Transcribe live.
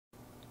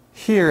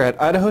Here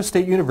at Idaho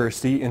State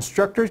University,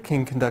 instructors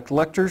can conduct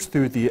lectures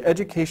through the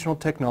Educational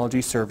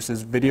Technology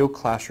Services Video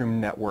Classroom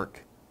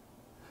Network.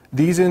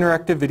 These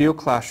interactive video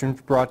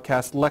classrooms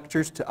broadcast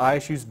lectures to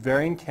ISU's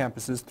varying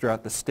campuses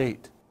throughout the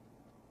state.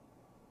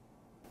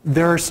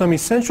 There are some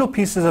essential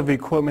pieces of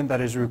equipment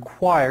that is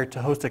required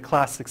to host a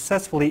class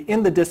successfully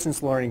in the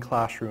distance learning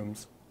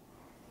classrooms.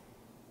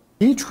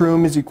 Each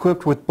room is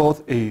equipped with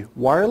both a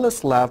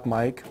wireless lav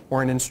mic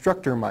or an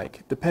instructor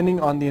mic, depending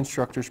on the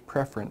instructor's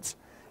preference.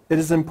 It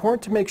is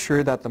important to make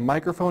sure that the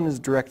microphone is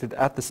directed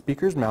at the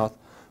speaker's mouth,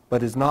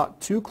 but is not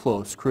too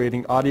close,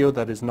 creating audio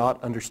that is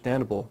not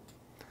understandable.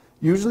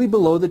 Usually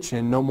below the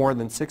chin, no more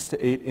than 6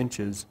 to 8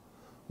 inches.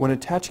 When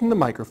attaching the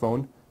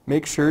microphone,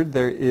 make sure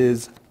there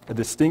is a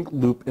distinct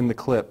loop in the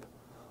clip.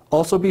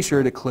 Also be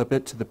sure to clip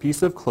it to the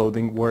piece of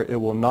clothing where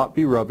it will not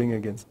be rubbing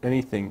against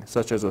anything,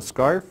 such as a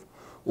scarf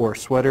or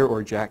sweater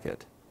or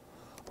jacket.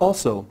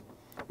 Also,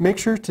 make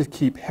sure to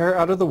keep hair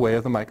out of the way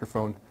of the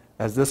microphone,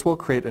 as this will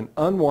create an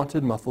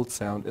unwanted muffled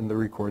sound in the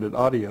recorded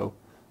audio.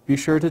 Be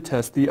sure to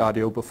test the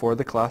audio before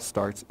the class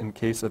starts in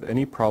case of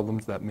any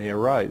problems that may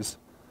arise.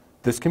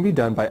 This can be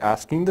done by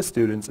asking the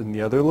students in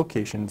the other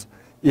locations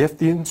if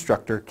the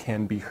instructor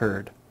can be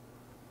heard.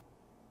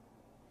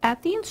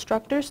 At the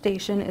instructor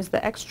station is the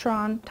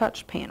Extron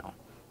touch panel.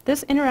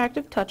 This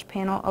interactive touch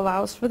panel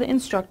allows for the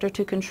instructor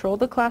to control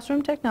the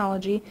classroom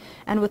technology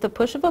and with the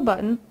push of a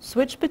button,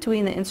 switch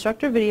between the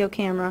instructor video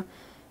camera,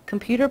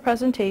 computer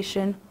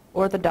presentation,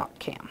 or the doc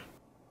cam.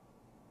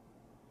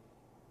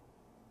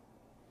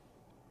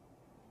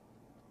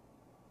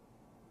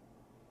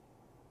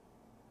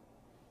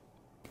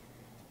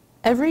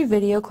 Every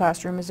video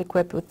classroom is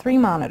equipped with 3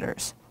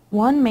 monitors.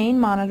 One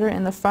main monitor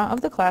in the front of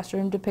the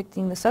classroom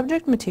depicting the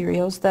subject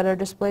materials that are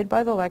displayed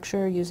by the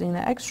lecturer using the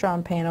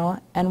Extron panel,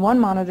 and one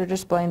monitor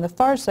displaying the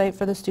far sight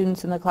for the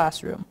students in the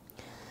classroom.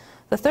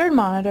 The third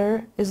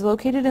monitor is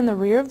located in the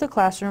rear of the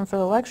classroom for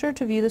the lecturer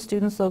to view the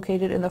students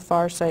located in the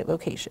far sight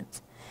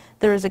locations.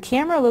 There is a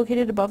camera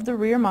located above the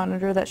rear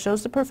monitor that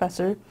shows the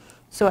professor,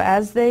 so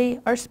as they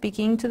are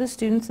speaking to the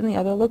students in the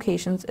other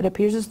locations, it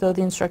appears as though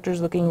the instructor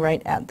is looking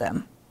right at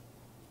them.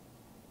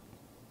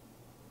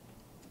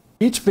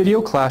 Each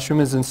video classroom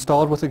is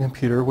installed with a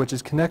computer which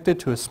is connected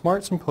to a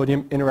Smart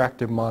Symposium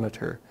interactive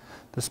monitor.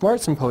 The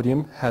Smart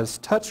Symposium has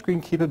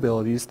touchscreen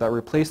capabilities that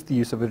replace the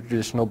use of a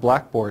traditional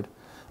blackboard.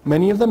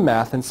 Many of the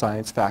math and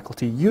science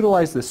faculty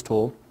utilize this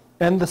tool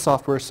and the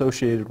software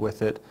associated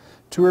with it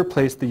to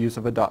replace the use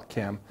of a doc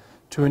cam,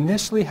 to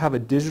initially have a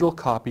digital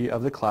copy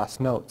of the class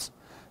notes.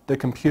 The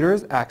computer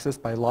is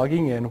accessed by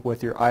logging in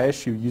with your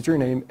ISU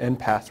username and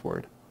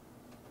password.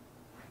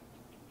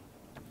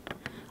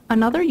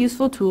 Another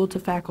useful tool to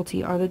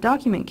faculty are the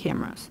document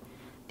cameras.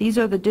 These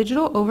are the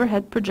digital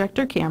overhead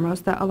projector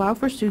cameras that allow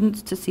for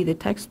students to see the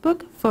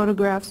textbook,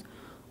 photographs,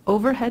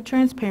 overhead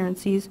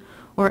transparencies,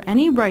 or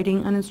any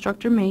writing an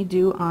instructor may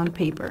do on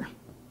paper.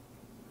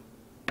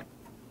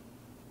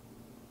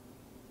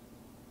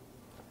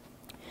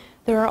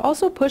 There are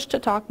also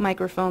push-to-talk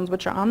microphones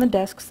which are on the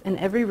desks in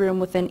every room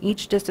within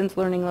each distance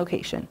learning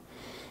location.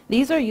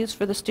 These are used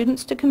for the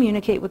students to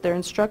communicate with their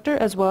instructor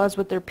as well as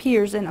with their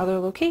peers in other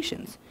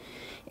locations.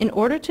 In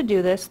order to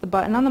do this, the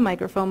button on the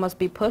microphone must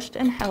be pushed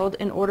and held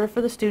in order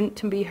for the student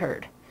to be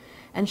heard,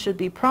 and should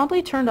be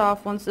promptly turned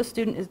off once the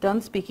student is done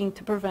speaking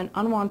to prevent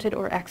unwanted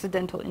or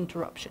accidental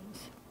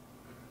interruptions.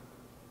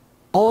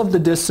 All of the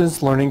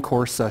distance learning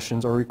course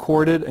sessions are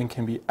recorded and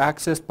can be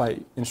accessed by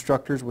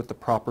instructors with the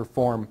proper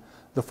form.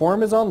 The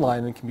form is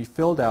online and can be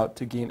filled out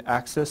to gain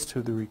access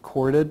to the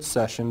recorded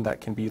session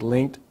that can be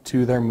linked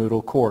to their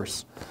Moodle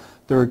course.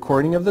 The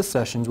recording of the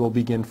sessions will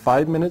begin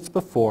 5 minutes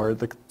before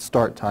the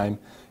start time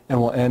and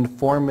will end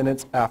 4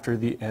 minutes after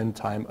the end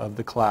time of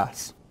the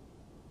class.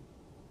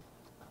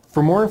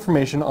 For more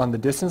information on the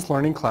distance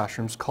learning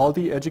classrooms, call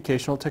the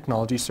Educational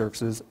Technology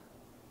Services